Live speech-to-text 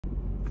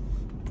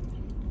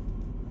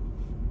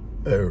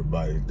Hey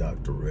everybody,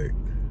 Dr. Rick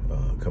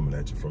coming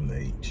at you from the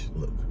H.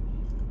 Look,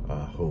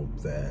 I hope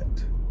that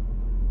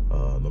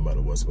no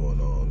matter what's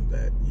going on,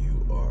 that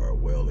you are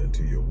well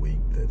into your week,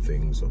 that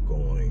things are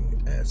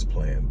going as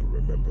planned. But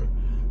remember,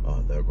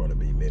 there are going to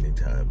be many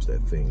times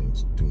that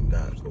things do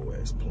not go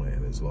as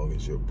planned. As long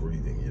as you're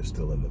breathing, you're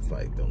still in the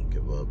fight. Don't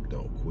give up,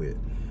 don't quit,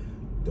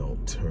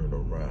 don't turn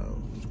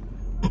around.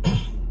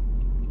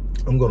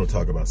 I'm going to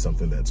talk about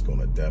something that's going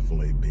to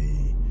definitely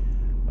be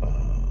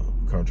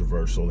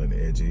controversial and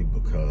edgy,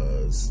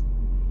 because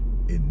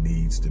it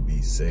needs to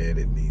be said,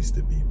 it needs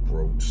to be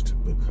broached,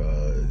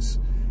 because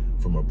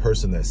from a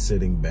person that's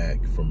sitting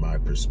back from my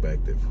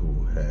perspective,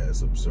 who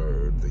has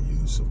observed the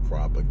use of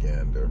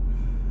propaganda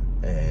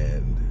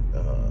and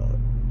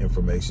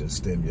information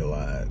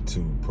stimuli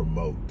to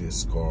promote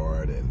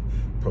discard and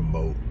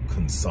promote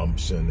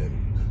consumption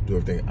and do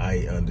everything,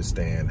 I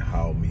understand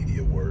how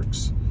media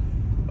works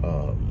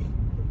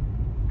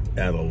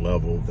at a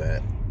level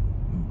that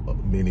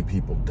many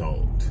people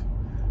don't.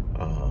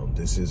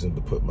 This isn't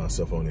to put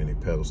myself on any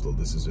pedestal.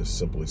 This is just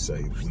simply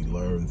say we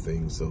learn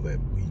things so that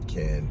we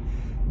can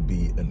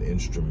be an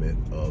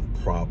instrument of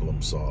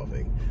problem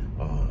solving,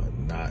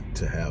 not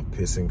to have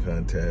pissing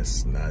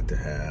contests, not to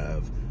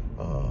have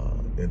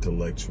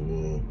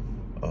intellectual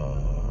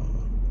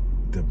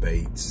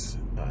debates.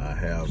 I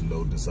have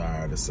no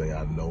desire to say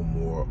I know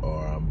more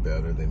or I'm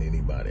better than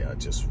anybody. I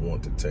just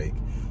want to take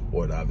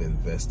what I've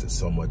invested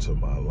so much of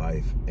my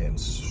life and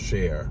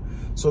share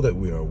so that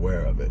we are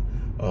aware of it.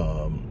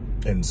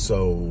 And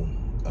so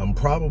I'm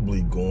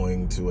probably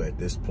going to, at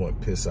this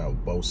point, piss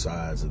out both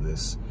sides of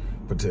this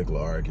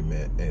particular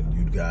argument. And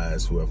you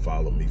guys who have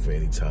followed me for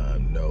any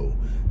time know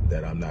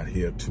that I'm not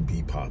here to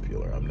be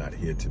popular. I'm not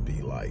here to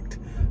be liked.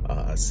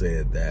 I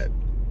said that,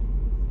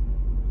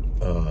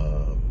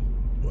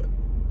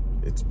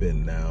 it's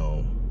been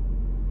now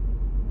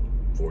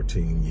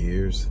 14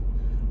 years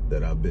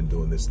that I've been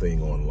doing this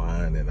thing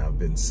online, and I've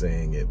been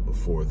saying it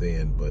before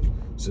then, but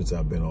since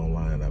I've been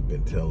online, I've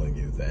been telling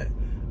you that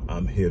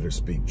I'm here to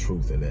speak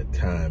truth, and at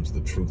times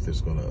the truth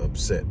is going to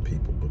upset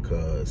people,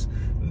 because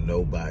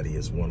nobody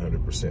is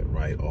 100%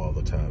 right all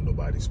the time.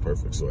 Nobody's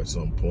perfect. So at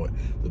some point,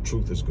 the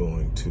truth is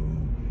going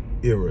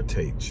to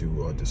irritate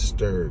you or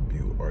disturb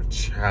you or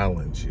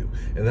challenge you,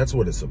 and that's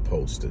what it's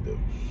supposed to do.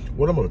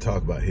 What I'm going to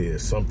talk about here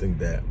is something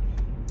that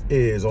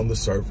is on the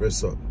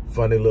surface a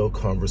funny little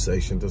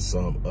conversation to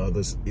some,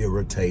 others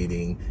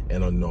irritating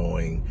and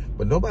annoying,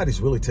 but nobody's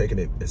really taking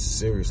it as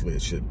seriously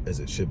as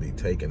it should be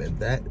taken. And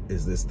that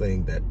is this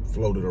thing that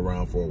floated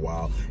around for a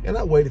while, and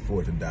I waited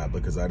for it to die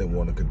because I didn't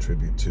want to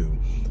contribute to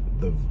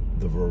the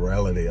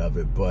virality of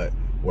it. But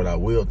what I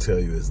will tell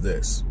you is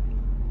this: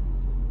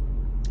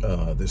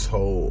 this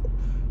whole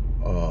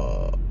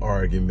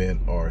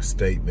argument or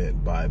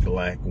statement by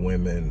black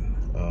women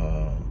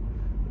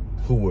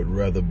who would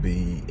rather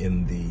be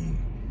in the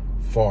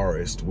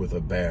forest with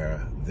a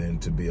bear than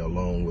to be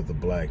alone with a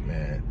black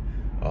man,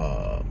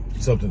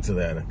 something to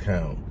that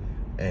account.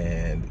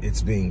 And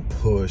it's being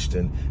pushed,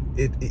 and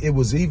it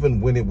was, even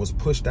when it was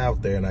pushed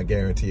out there, and I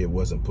guarantee it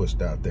wasn't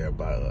pushed out there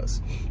by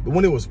us, but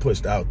when it was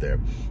pushed out there,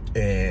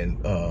 and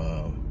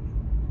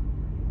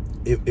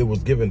it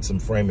was given some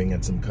framing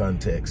and some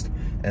context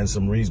and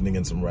some reasoning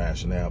and some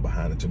rationale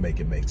behind it to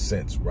make it make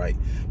sense, right?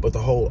 But the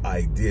whole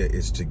idea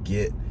is to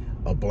get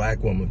a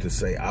black woman to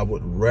say, I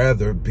would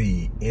rather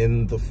be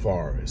in the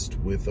forest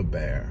with a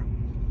bear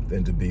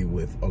than to be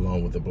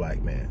alone with a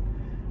black man.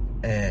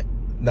 And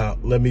now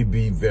let me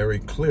be very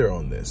clear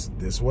on this.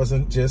 This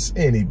wasn't just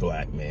any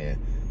black man.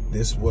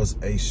 This was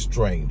a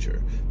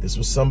stranger. This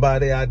was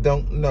somebody I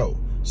don't know.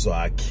 So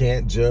I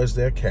can't judge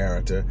their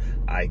character.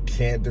 I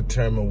can't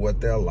determine what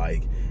they're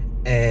like.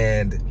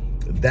 And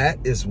that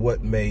is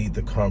what made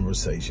the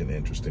conversation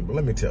interesting. But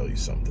let me tell you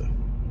something.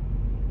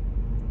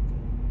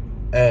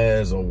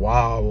 As a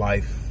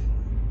wildlife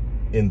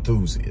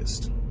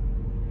enthusiast,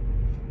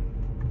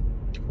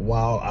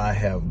 while I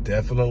have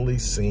definitely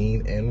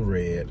seen and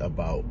read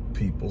about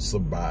people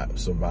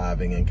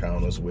surviving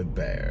encounters with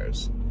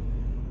bears,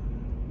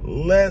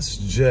 let's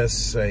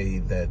just say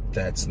that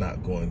that's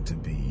not going to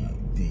be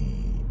the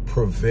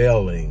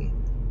prevailing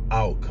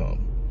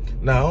outcome.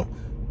 Now,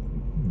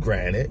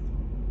 granted,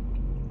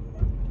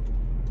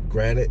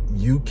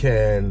 you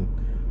can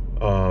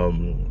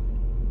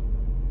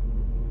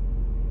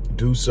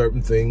do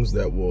certain things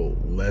that will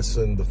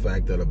lessen the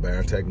fact that a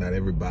bear attack, not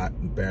every bear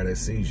that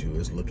sees you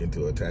is looking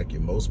to attack you.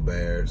 Most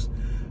bears,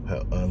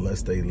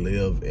 unless they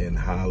live in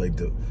highly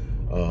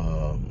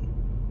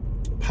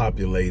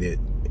populated,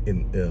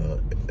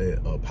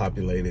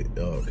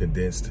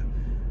 condensed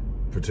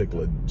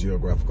particular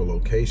geographical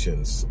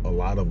locations, a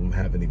lot of them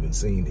haven't even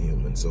seen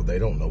humans, so they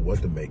don't know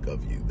what to make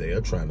of you. They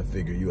are trying to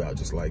figure you out,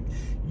 just like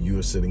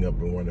you're sitting up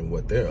and wondering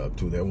what they're up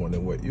to. They're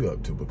wondering what you're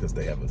up to because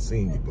they haven't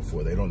seen you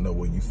before. They don't know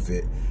where you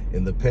fit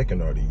in the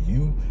pecking order.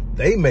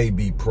 They may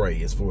be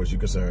prey as far as you're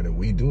concerned, and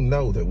we do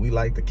know that we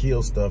like to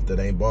kill stuff that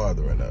ain't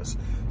bothering us.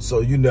 So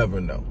you never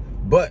know.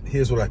 But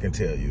here's what I can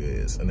tell you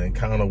is an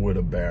encounter with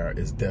a bear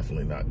is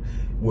definitely not,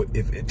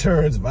 if it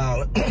turns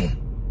violent,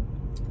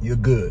 you're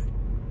good.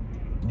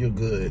 you're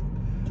good.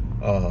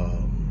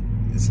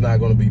 It's not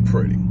going to be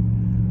pretty.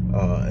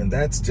 And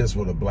that's just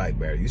with a black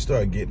bear. You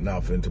start getting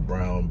off into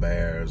brown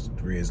bears,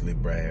 grizzly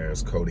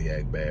bears,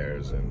 Kodiak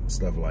bears, and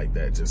stuff like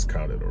that. Just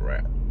count it a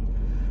wrap.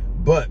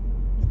 But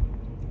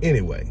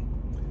anyway,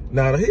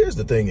 now here's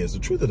the thing is, the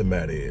truth of the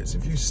matter is,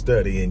 if you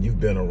study and you've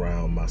been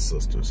around my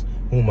sisters,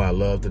 whom I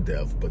love to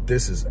death, but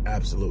this is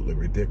absolutely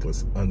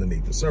ridiculous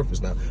underneath the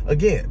surface. Now,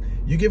 again,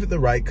 you give it the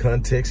right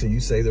context and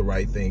you say the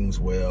right things.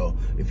 Well,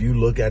 if you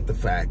look at the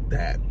fact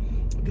that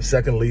the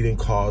second leading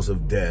cause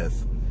of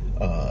death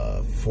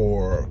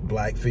for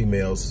black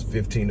females,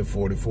 15 to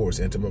 44, is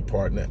intimate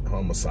partner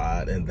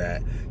homicide, and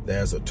that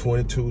there's a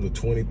 22 to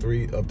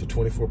 23 up to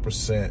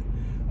 24%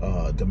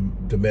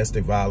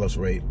 domestic violence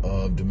rate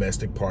of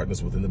domestic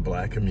partners within the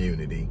black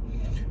community.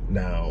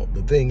 Now,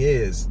 the thing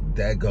is,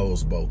 that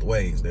goes both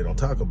ways. They don't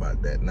talk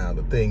about that. Now,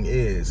 the thing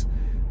is,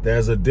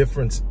 there's a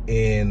difference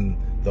in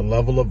the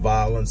level of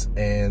violence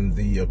and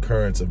the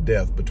occurrence of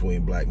death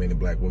between black men and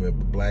black women.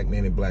 But black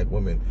men and black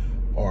women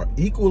are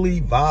equally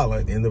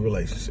violent in the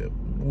relationship,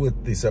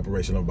 with the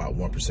separation of about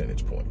 1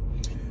 percentage point.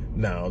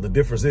 Now, the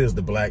difference is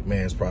the black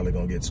man's probably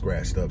going to get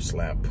scratched up,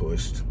 slapped,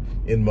 pushed.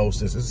 In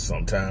most instances,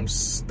 sometimes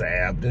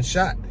stabbed and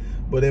shot.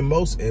 But in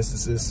most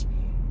instances,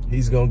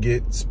 he's going to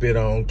get spit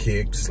on,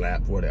 kicked,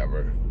 slapped,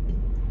 whatever.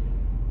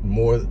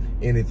 More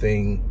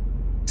anything,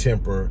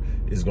 temper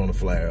is going to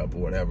flare up or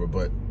whatever,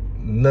 but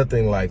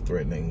nothing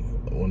life-threatening.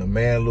 When a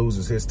man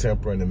loses his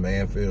temper and the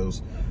man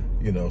feels,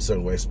 you know, a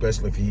certain way,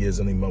 especially if he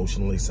isn't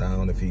emotionally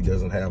sound, if he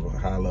doesn't have a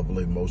high level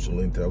of emotional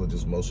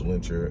intelligence, emotional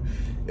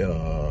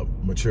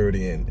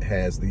maturity, and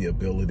has the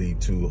ability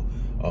to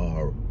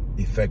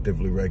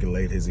effectively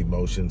regulate his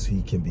emotions,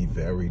 he can be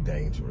very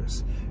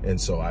dangerous. And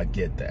so I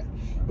get that.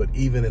 But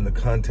even in the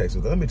context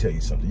of, let me tell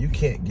you something, you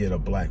can't get a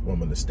black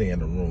woman to stay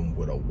in a room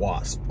with a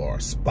wasp or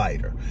a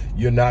spider.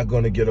 You're not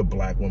going to get a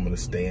black woman to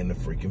stay in the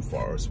freaking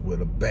forest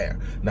with a bear.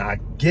 Now, I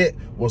get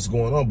what's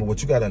going on, but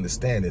what you got to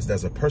understand is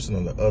there's a person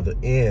on the other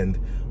end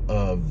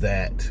of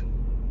that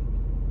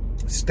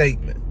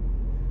statement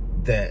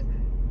that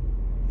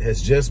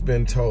has just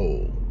been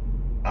told,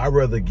 I'd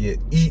rather get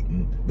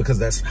eaten, because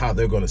that's how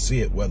they're going to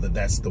see it, whether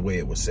that's the way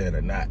it was said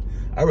or not.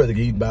 I'd rather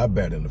get eaten by a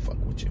bear than to fuck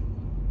with you.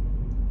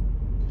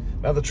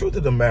 Now, the truth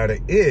of the matter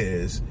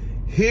is,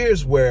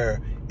 here's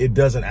where it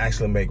doesn't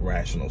actually make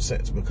rational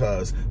sense,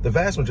 because the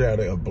vast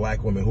majority of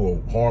black women who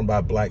are harmed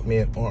by black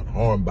men aren't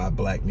harmed by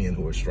black men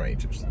who are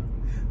strangers.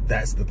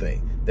 That's the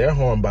thing. They're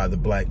harmed by the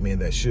black men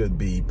that should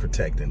be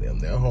protecting them.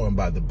 They're harmed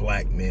by the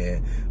black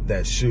men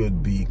that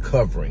should be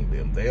covering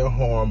them. They're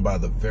harmed by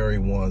the very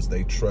ones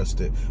they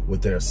trusted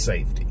with their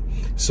safety.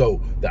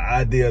 So the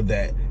idea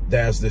that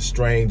there's this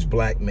strange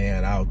black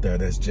man out there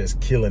that's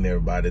just killing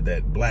everybody,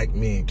 that black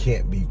men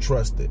can't be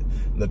trusted.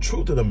 And the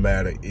truth of the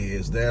matter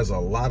is, there's a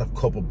lot of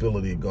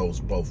culpability that goes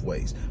both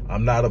ways.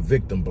 I'm not a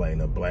victim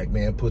blamer. A black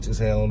man puts his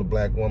hand on a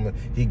black woman,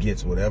 he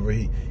gets whatever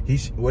he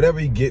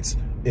gets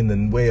in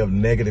the way of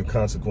negative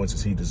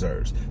consequences he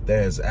deserves.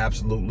 There's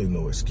absolutely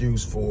no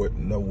excuse for it,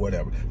 no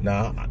whatever.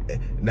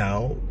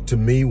 Now, to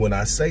me, when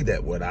I say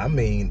that, what I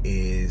mean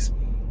is,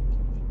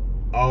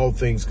 all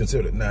things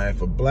considered. Now,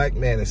 if a black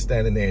man is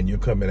standing there and you're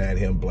coming at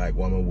him, black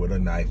woman, with a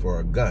knife or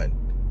a gun,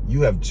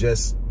 you have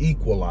just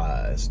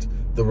equalized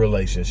the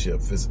relationship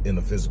in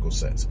a physical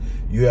sense.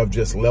 You have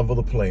just leveled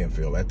the playing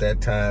field. At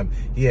that time,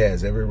 he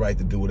has every right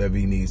to do whatever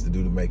he needs to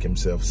do to make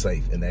himself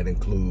safe, and that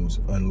includes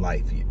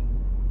unlife you.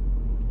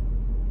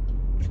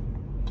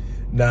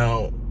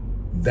 Now,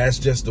 that's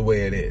just the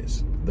way it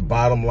is. The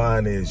bottom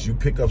line is, you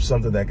pick up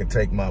something that can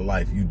take my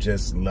life, you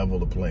just level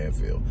the playing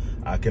field.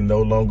 I can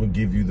no longer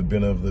give you the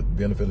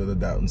benefit of the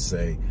doubt and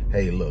say,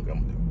 hey, look,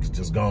 I'm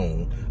just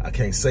gone. I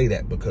can't say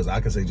that, because I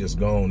can say just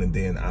gone, and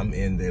then I'm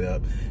ended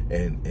up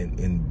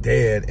and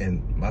dead,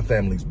 and my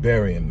family's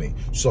burying me.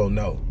 So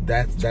no,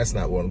 that's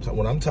not what I'm talking.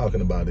 What I'm talking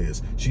about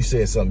is, she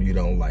says something you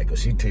don't like, or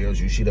she tells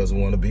you she doesn't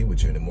want to be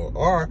with you anymore,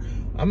 or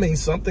I mean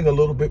something a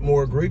little bit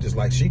more egregious,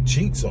 like she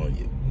cheats on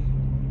you.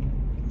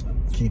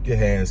 Keep your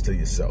hands to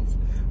yourself.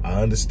 I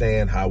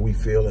understand how we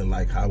feel and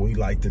like how we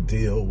like to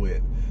deal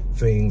with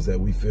things that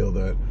we feel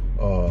that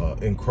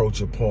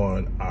encroach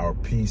upon our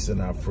peace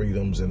and our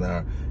freedoms and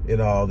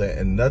all that.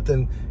 And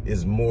nothing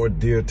is more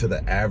dear to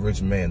the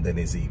average man than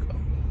his ego.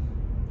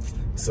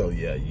 So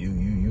yeah, you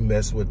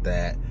mess with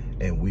that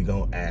and we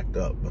gonna act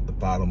up. But the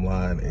bottom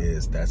line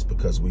is, that's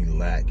because we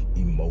lack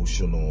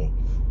emotional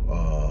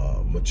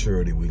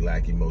maturity, we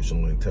lack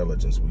emotional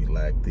intelligence, we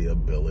lack the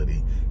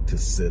ability to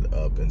sit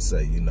up and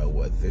say, you know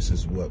what, this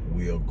is what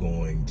we are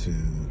going to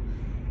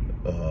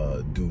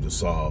do to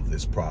solve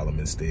this problem.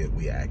 Instead,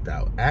 we act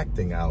out.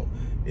 Acting out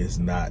is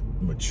not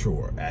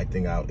mature.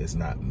 Acting out is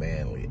not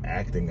manly.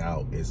 Acting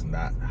out is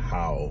not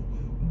how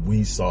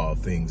we saw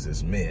things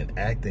as men.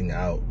 Acting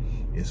out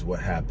is what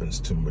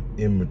happens to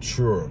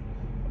immature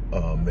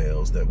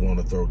males that want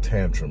to throw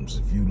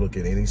tantrums. If you look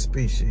at any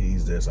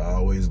species, there's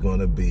always going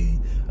to be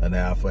an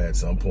alpha at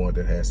some point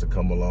that has to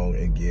come along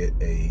and get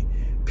a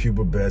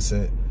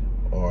pubescent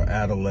or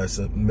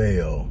adolescent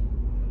male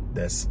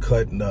that's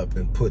cutting up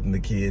and putting the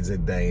kids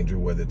in danger,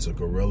 whether it's a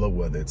gorilla,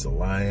 whether it's a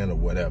lion or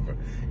whatever,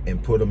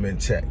 and put them in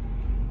check.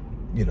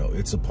 You know,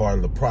 it's a part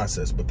of the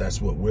process, but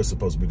that's what we're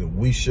supposed to be doing.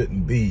 We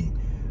shouldn't be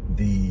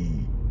the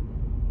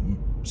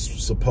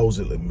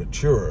supposedly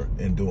mature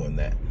in doing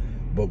that.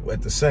 But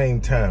at the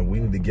same time, we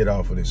need to get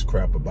off of this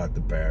crap about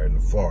the bear in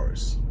the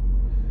forest.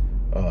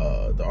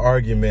 The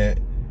argument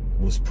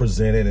was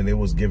presented and it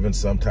was given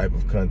some type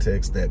of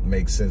context that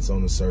makes sense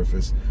on the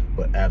surface,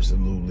 but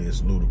absolutely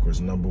it's ludicrous.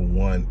 Number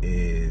one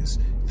is,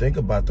 think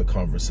about the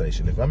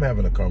conversation. If I'm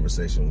having a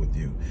conversation with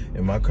you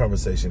and my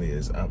conversation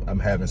is I'm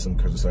having some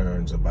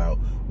concerns about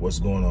what's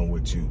going on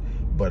with you,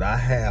 but I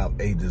have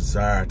a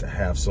desire to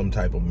have some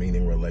type of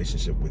meaning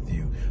relationship with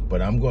you,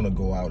 but I'm going to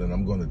go out and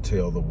I'm going to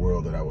tell the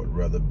world that I would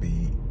rather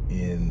be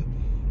in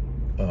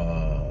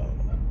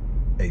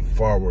a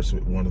forest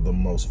with one of the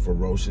most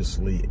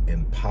ferociously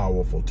and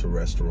powerful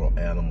terrestrial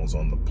animals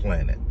on the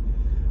planet,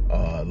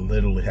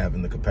 literally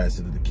having the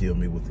capacity to kill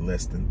me with in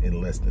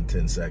less than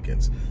 10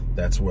 seconds.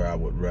 That's where I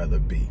would rather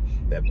be.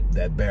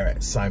 That bear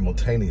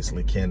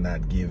simultaneously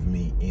cannot give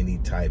me any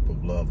type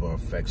of love or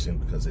affection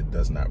because it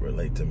does not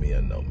relate to me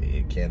or know me.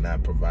 It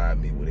cannot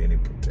provide me with any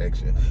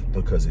protection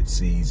because it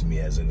sees me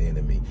as an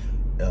enemy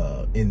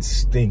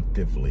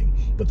instinctively.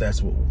 But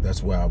that's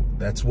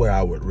where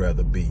I would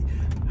rather be.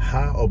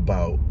 How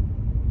about,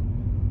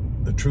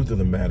 the truth of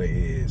the matter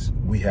is,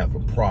 we have a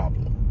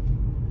problem.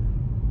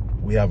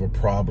 We have a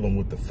problem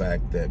with the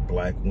fact that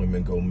black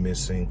women go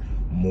missing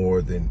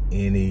more than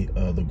any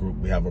other group.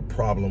 We have a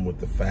problem with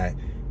the fact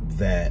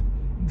that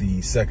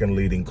the second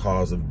leading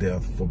cause of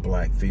death for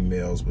black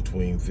females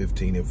between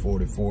 15 and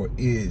 44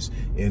 is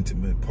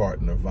intimate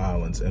partner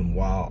violence. And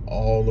while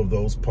all of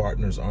those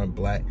partners aren't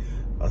black,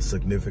 a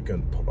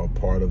significant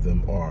part of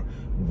them are.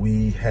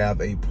 We have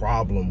a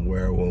problem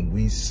where when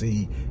we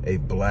see a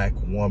black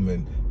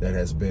woman that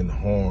has been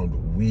harmed,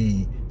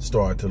 we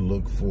start to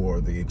look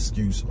for the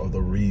excuse or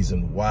the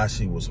reason why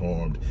she was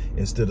harmed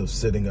instead of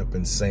sitting up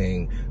and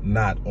saying,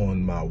 not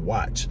on my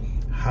watch.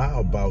 How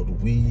about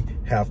we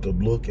have to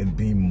look and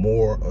be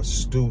more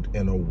astute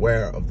and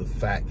aware of the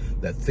fact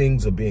that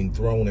things are being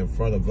thrown in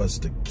front of us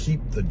to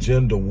keep the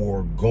gender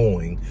war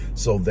going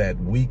so that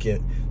we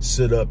can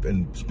sit up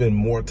and spend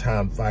more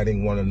time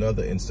fighting one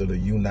another instead of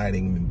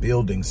uniting and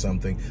building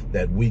something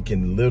that we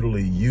can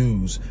literally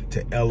use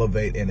to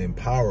elevate and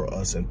empower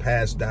us and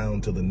pass down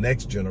to the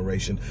next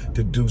generation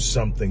to do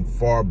something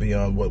far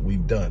beyond what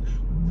we've done.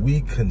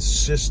 We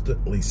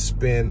consistently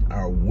spin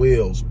our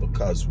wheels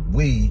because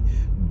we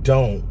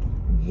don't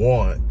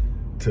want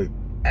to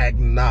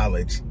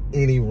acknowledge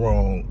any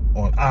wrong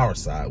on our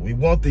side. We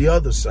want the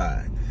other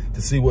side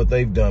to see what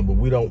they've done, but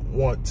we don't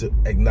want to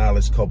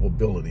acknowledge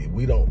culpability.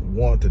 We don't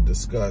want to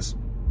discuss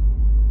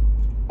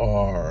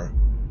or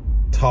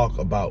talk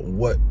about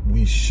what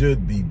we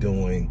should be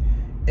doing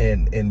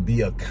and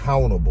be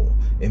accountable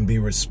and be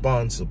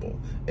responsible.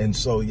 And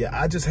so, yeah,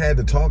 I just had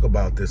to talk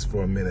about this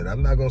for a minute.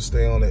 I'm not going to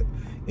stay on it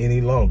any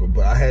longer,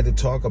 but I had to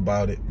talk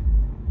about it.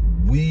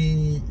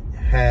 We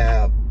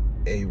have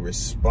a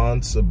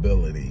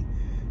responsibility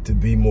to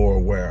be more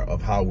aware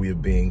of how we are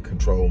being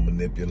controlled,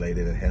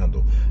 manipulated, and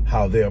handled,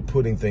 how they are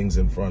putting things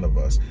in front of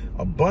us.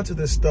 A bunch of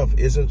this stuff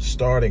isn't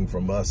starting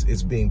from us.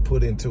 It's being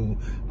put into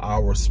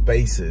our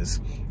spaces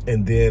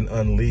and then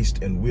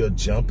unleashed, and we're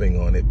jumping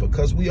on it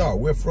because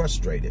we're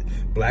frustrated.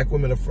 Black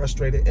women are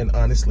frustrated, and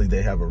honestly,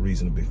 they have a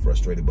reason to be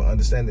frustrated. But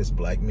understand this,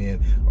 black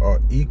men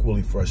are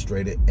equally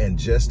frustrated and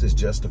just as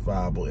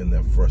justifiable in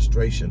their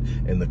frustration.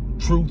 And the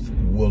truth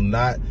will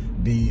not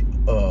be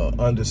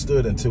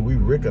understood until we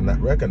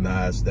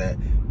recognize that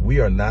we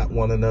are not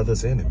one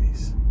another's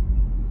enemies.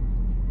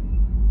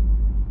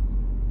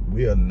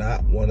 We are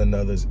not one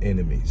another's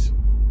enemies.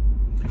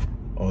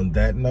 On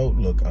that note,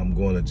 look, I'm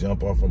going to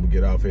jump off. I'm going to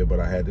get off here, but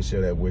I had to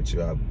share that with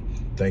you. I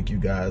thank you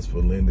guys for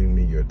lending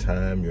me your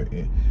time,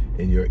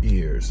 in your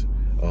ears.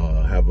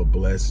 Have a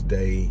blessed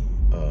day,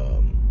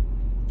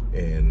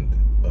 and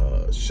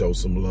show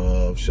some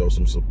love, show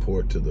some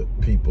support to the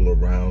people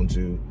around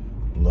you.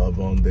 Love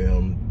on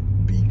them.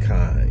 Be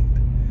kind.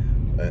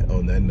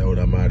 On that note,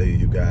 I'm out of here.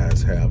 You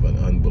guys have an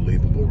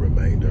unbelievable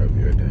remainder.